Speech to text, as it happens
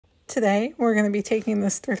Today, we're going to be taking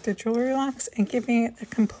this thrifted jewelry box and giving it a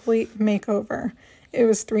complete makeover. It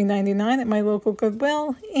was $3.99 at my local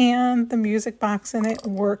Goodwill, and the music box in it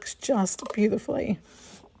works just beautifully.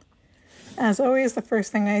 As always, the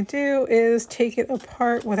first thing I do is take it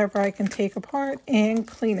apart, whatever I can take apart, and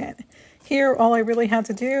clean it. Here, all I really had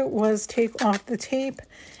to do was take off the tape,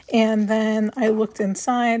 and then I looked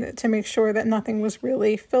inside to make sure that nothing was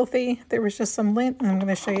really filthy. There was just some lint, and I'm going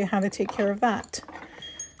to show you how to take care of that.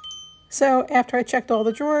 So after I checked all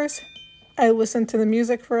the drawers, I listened to the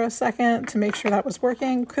music for a second to make sure that was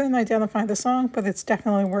working. Couldn't identify the song, but it's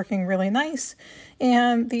definitely working really nice.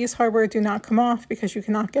 And these hardware do not come off because you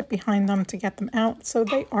cannot get behind them to get them out, so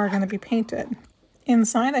they are going to be painted.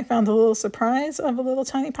 Inside, I found a little surprise of a little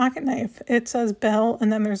tiny pocket knife. It says Belle,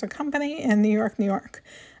 and then there's a company in New York, New York.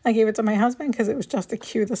 I gave it to my husband because it was just the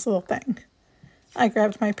cutest little thing. I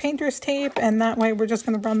grabbed my painter's tape, and that way we're just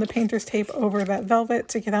going to run the painter's tape over that velvet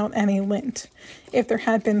to get out any lint. If there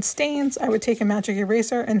had been stains, I would take a magic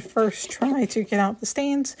eraser and first try to get out the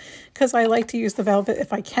stains, because I like to use the velvet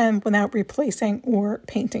if I can without replacing or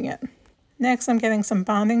painting it. Next, I'm getting some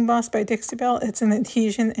Bonding Boss by Dixie Belle. It's an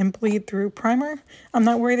adhesion and bleed through primer. I'm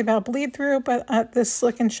not worried about bleed through, but at this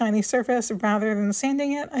slick and shiny surface, rather than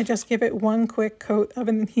sanding it, I just give it one quick coat of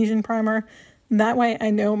an adhesion primer. That way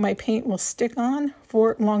I know my paint will stick on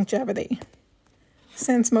for longevity.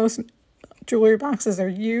 Since most jewelry boxes are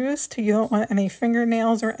used, you don't want any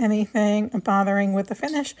fingernails or anything bothering with the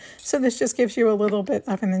finish, so this just gives you a little bit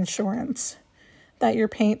of an insurance that your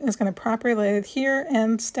paint is going to properly adhere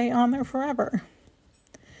and stay on there forever.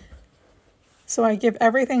 So I give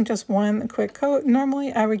everything just one quick coat.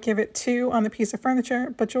 Normally I would give it 2 on the piece of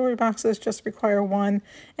furniture, but jewelry boxes just require 1.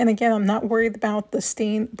 And again, I'm not worried about the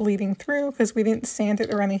stain bleeding through because we didn't sand it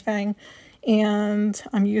or anything. And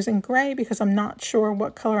I'm using gray because I'm not sure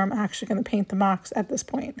what color I'm actually going to paint the box at this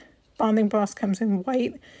point. Bonding Boss comes in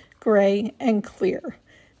white, gray, and clear.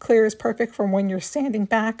 Clear is perfect for when you're sanding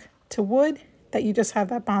back to wood, that you just have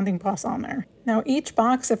that Bonding Boss on there. Now each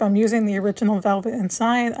box, if I'm using the original velvet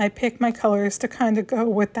inside, I pick my colors to kind of go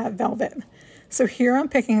with that velvet. So here I'm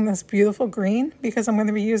picking this beautiful green because I'm going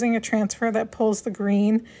to be using a transfer that pulls the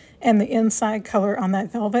green and the inside color on that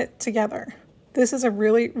velvet together. This is a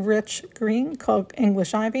really rich green called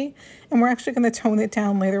English Ivy, and we're actually going to tone it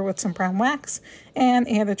down later with some brown wax and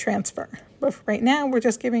add a transfer. But for right now, we're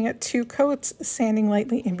just giving it 2 coats, sanding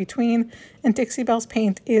lightly in between, and Dixie Belle's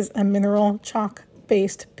paint is a mineral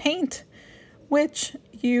chalk-based paint, which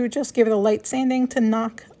you just give it a light sanding to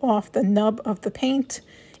knock off the nub of the paint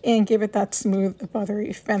and give it that smooth,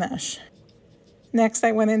 buttery finish. Next,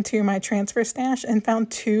 I went into my transfer stash and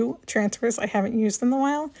found 2 transfers I haven't used in a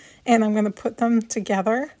while, and I'm going to put them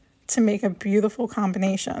together to make a beautiful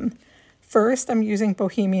combination. First, I'm using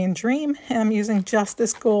Bohemian Dream, and I'm using just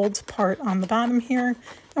this gold part on the bottom here,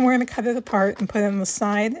 and we're going to cut it apart and put it on the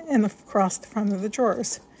side and across the front of the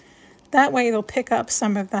drawers. That way, it'll pick up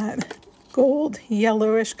some of that gold,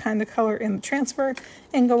 yellowish kind of color in the transfer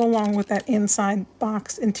and go along with that inside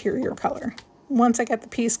box interior color. Once I get the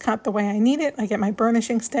piece cut the way I need it, I get my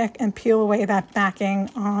burnishing stick and peel away that backing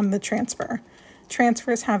on the transfer.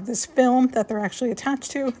 Transfers have this film that they're actually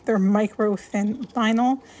attached to. They're micro thin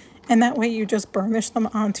vinyl, and that way you just burnish them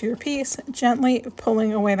onto your piece, gently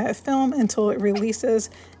pulling away that film until it releases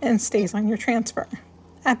and stays on your transfer.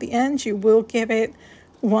 At the end, you will give it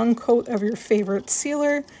 1 coat of your favorite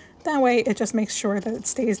sealer. That way it just makes sure that it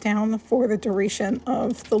stays down for the duration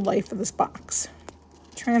of the life of this box.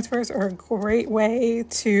 Transfers are a great way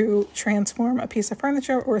to transform a piece of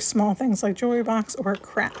furniture or small things like jewelry box or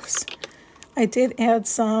crafts. I did add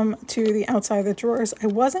some to the outside of the drawers. I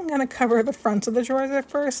wasn't going to cover the fronts of the drawers at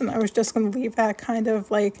first, and I was just going to leave that kind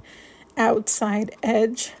of like outside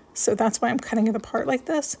edge. So that's why I'm cutting it apart like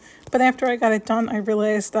this. But after I got it done, I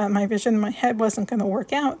realized that my vision in my head wasn't going to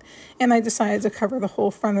work out, and I decided to cover the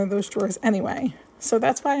whole front of those drawers anyway. So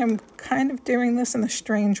that's why I'm kind of doing this in a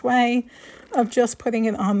strange way of just putting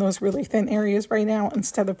it on those really thin areas right now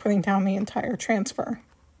instead of putting down the entire transfer.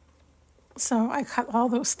 So I cut all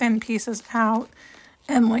those thin pieces out,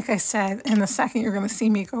 and like I said, in a second you're going to see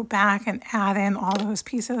me go back and add in all those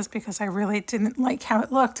pieces because I really didn't like how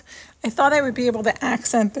it looked. I thought I would be able to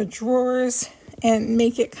accent the drawers and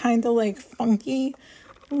make it kind of like funky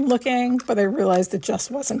looking, but I realized it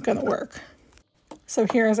just wasn't going to work. So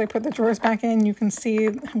here, as I put the drawers back in, you can see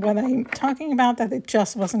what I'm talking about, that it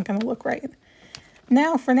just wasn't going to look right.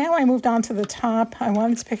 Now, for now, I moved on to the top. I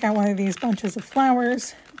wanted to pick out one of these bunches of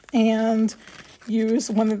flowers and use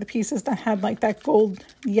one of the pieces that had like that gold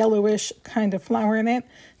yellowish kind of flower in it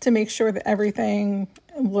to make sure that everything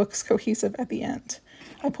looks cohesive at the end.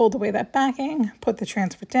 I pulled away that backing, put the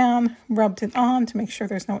transfer down, rubbed it on to make sure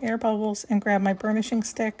there's no air bubbles, and grabbed my burnishing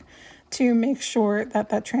stick to make sure that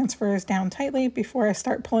that transfer is down tightly before I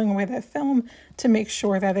start pulling away that film to make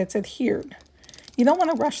sure that it's adhered. You don't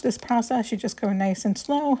want to rush this process, you just go nice and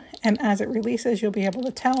slow, and as it releases you'll be able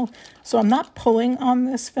to tell. So I'm not pulling on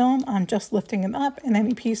this film, I'm just lifting it up, and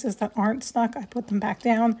any pieces that aren't stuck, I put them back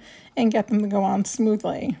down and get them to go on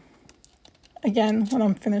smoothly. Again, when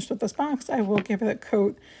I'm finished with this box, I will give it a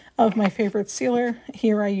coat of my favorite sealer.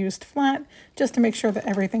 Here I used flat, just to make sure that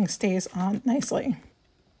everything stays on nicely.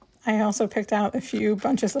 I also picked out a few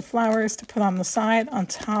bunches of flowers to put on the side on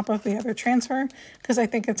top of the other transfer because I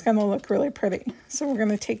think it's going to look really pretty. So we're going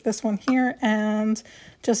to take this one here and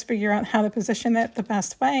just figure out how to position it the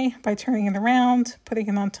best way by turning it around, putting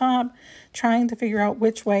it on top, trying to figure out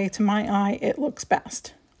which way to my eye it looks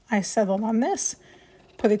best. I settled on this,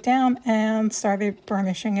 put it down, and started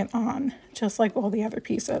burnishing it on, just like all the other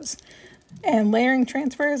pieces. And layering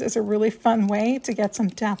transfers is a really fun way to get some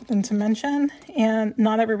depth and dimension, and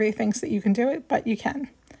not everybody thinks that you can do it, but you can.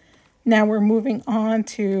 Now we're moving on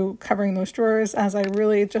to covering those drawers, as I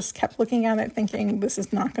really just kept looking at it thinking this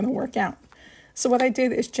is not going to work out. So what I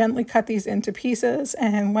did is gently cut these into pieces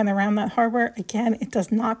and went around that hardware. Again, it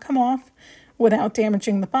does not come off without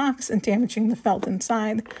damaging the box and damaging the felt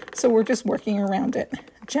inside, so we're just working around it,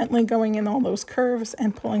 gently going in all those curves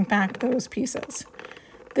and pulling back those pieces.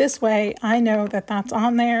 This way, I know that that's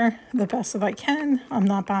on there the best that I can. I'm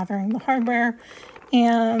not bothering the hardware,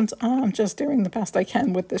 and I'm just doing the best I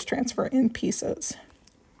can with this transfer in pieces.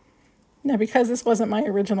 Now, because this wasn't my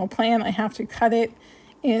original plan, I have to cut it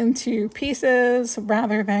into pieces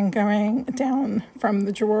rather than going down from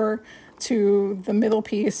the drawer to the middle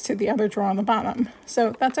piece to the other drawer on the bottom.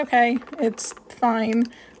 So that's okay. It's fine.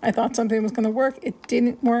 I thought something was going to work. It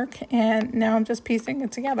didn't work, and now I'm just piecing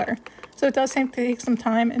it together. So it does take some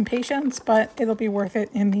time and patience, but it'll be worth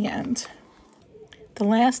it in the end. The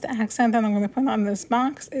last accent that I'm going to put on this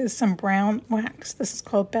box is some brown wax. This is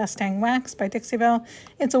called Best Dang Wax by Dixie Belle.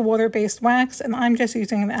 It's a water-based wax, and I'm just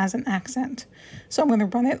using it as an accent. So I'm going to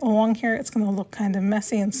run it along here. It's going to look kind of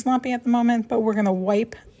messy and sloppy at the moment, but we're going to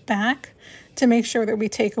wipe back to make sure that we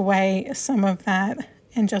take away some of that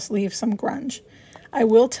and just leave some grunge. I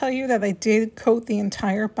will tell you that I did coat the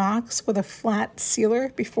entire box with a flat sealer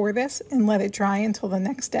before this and let it dry until the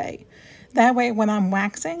next day. That way, when I'm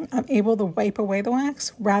waxing, I'm able to wipe away the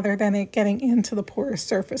wax rather than it getting into the porous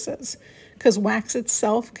surfaces, because wax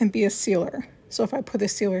itself can be a sealer. So if I put a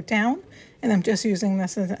sealer down and I'm just using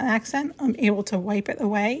this as an accent, I'm able to wipe it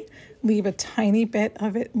away, leave a tiny bit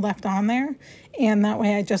of it left on there, and that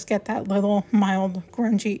way I just get that little mild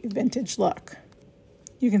grungy vintage look.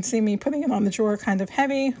 You can see me putting it on the drawer kind of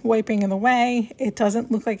heavy, wiping it away. It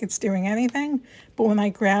doesn't look like it's doing anything, but when I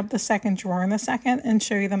grab the second drawer in a second and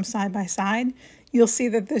show you them side by side, you'll see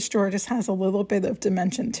that this drawer just has a little bit of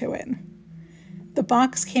dimension to it. The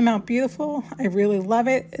box came out beautiful. I really love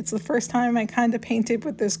it. It's the first time I kind of painted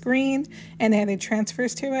with this green and added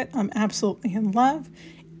transfers to it. I'm absolutely in love.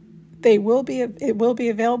 It will be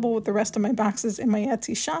available with the rest of my boxes in my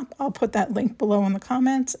Etsy shop. I'll put that link below in the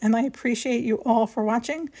comments, and I appreciate you all for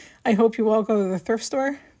watching. I hope you all go to the thrift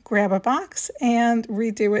store, grab a box, and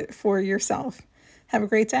redo it for yourself. Have a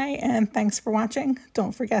great day, and thanks for watching.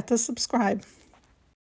 Don't forget to subscribe.